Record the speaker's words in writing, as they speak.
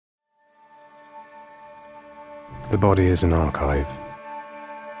The body is an archive,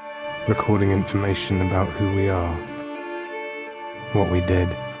 recording information about who we are, what we did,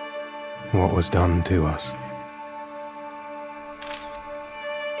 what was done to us.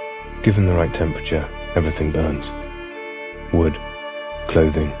 Given the right temperature, everything burns. Wood,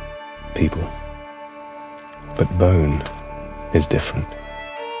 clothing, people. But bone is different.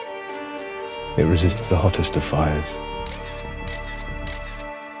 It resists the hottest of fires.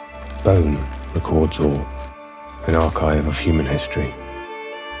 Bone records all, an archive of human history,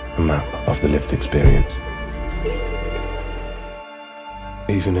 a map of the lived experience.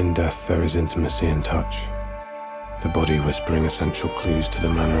 Even in death there is intimacy and touch, the body whispering essential clues to the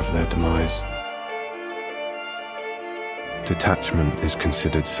manner of their demise. Detachment is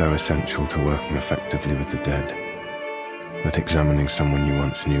considered so essential to working effectively with the dead, that examining someone you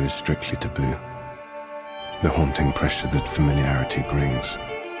once knew is strictly taboo. The haunting pressure that familiarity brings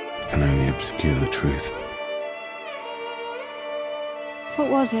can only obscure the truth. What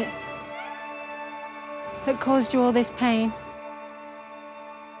was it that caused you all this pain?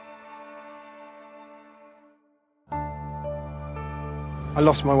 I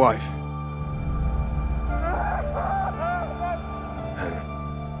lost my wife.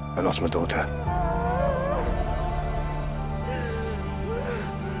 And I lost my daughter.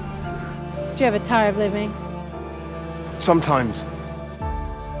 Do you ever tire of living? Sometimes.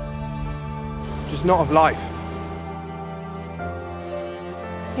 Just not of life.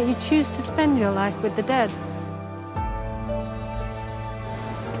 Yet you choose to spend your life with the dead.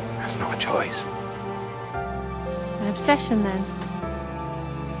 That's not a choice. An obsession, then?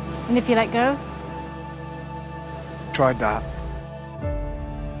 And if you let go? Tried that.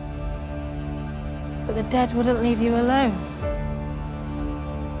 But the dead wouldn't leave you alone.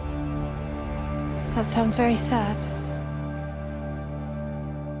 That sounds very sad.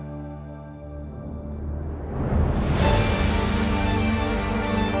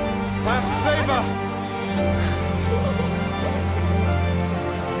 I have to save her!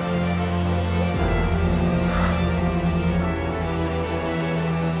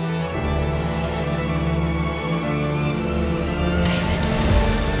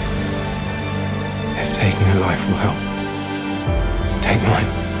 If taking her life will help, take mine.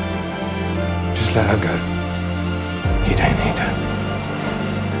 Just let her go. You don't need her.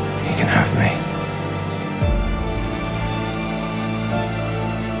 So you can have me.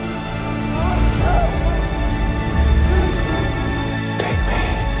 Take me.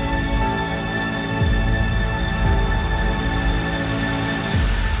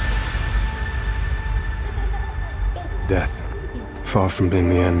 Death, far from being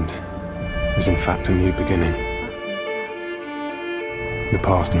the end, is in fact a new beginning. The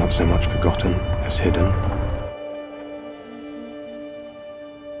past not so much forgotten as hidden